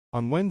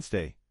On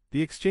Wednesday,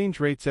 the exchange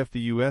rates of the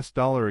US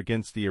dollar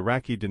against the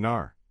Iraqi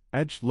dinar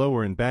edged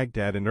lower in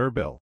Baghdad and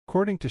Erbil.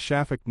 According to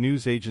Shafaq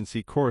news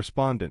agency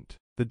correspondent,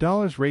 the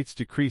dollar's rates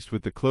decreased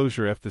with the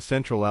closure of the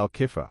central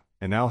Al-Kifa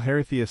and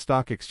Al-Harithia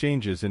stock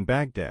exchanges in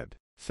Baghdad,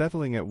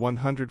 settling at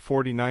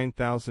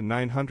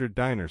 149,900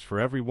 dinars for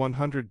every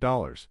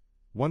 $100,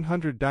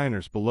 100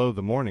 dinars below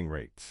the morning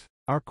rates.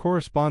 Our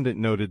correspondent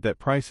noted that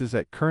prices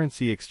at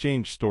currency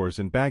exchange stores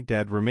in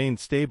Baghdad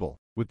remained stable,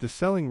 with the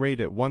selling rate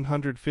at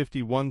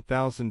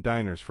 151,000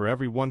 dinars for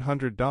every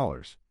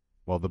 $100,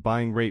 while the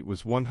buying rate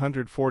was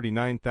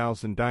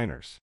 149,000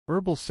 dinars.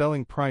 Erbil's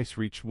selling price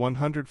reached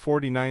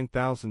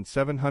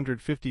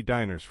 149,750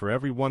 dinars for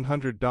every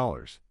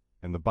 $100,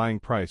 and the buying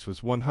price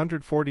was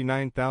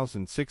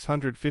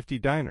 149,650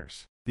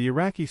 dinars. The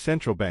Iraqi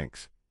Central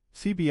Bank's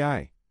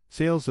CBI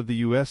sales of the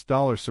US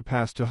dollar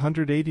surpassed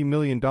 $280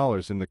 million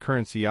in the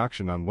currency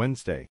auction on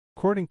Wednesday.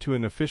 According to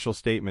an official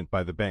statement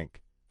by the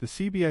bank, the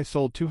CBI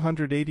sold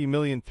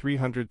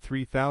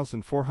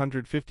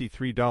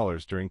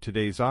 $280,303,453 during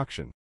today's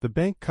auction. The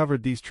bank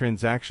covered these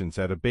transactions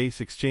at a base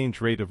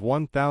exchange rate of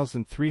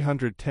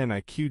 1,310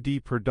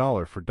 IQD per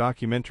dollar for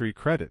documentary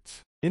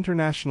credits,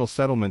 international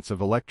settlements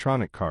of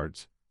electronic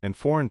cards, and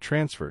foreign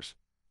transfers,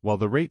 while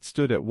the rate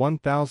stood at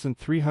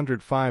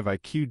 1,305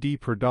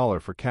 IQD per dollar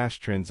for cash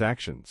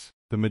transactions.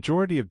 The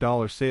majority of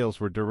dollar sales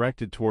were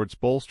directed towards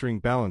bolstering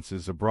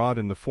balances abroad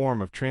in the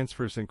form of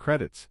transfers and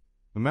credits,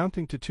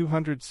 amounting to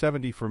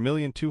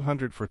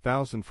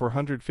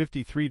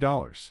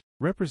 $274,204,453,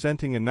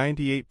 representing a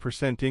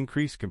 98%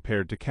 increase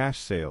compared to cash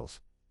sales,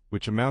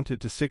 which amounted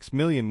to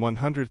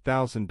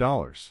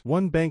 $6,100,000.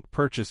 One bank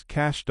purchased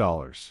cash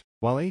dollars,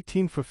 while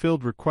 18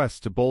 fulfilled requests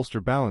to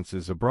bolster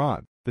balances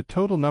abroad. The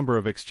total number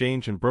of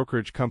exchange and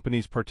brokerage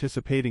companies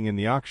participating in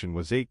the auction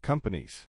was 8 companies.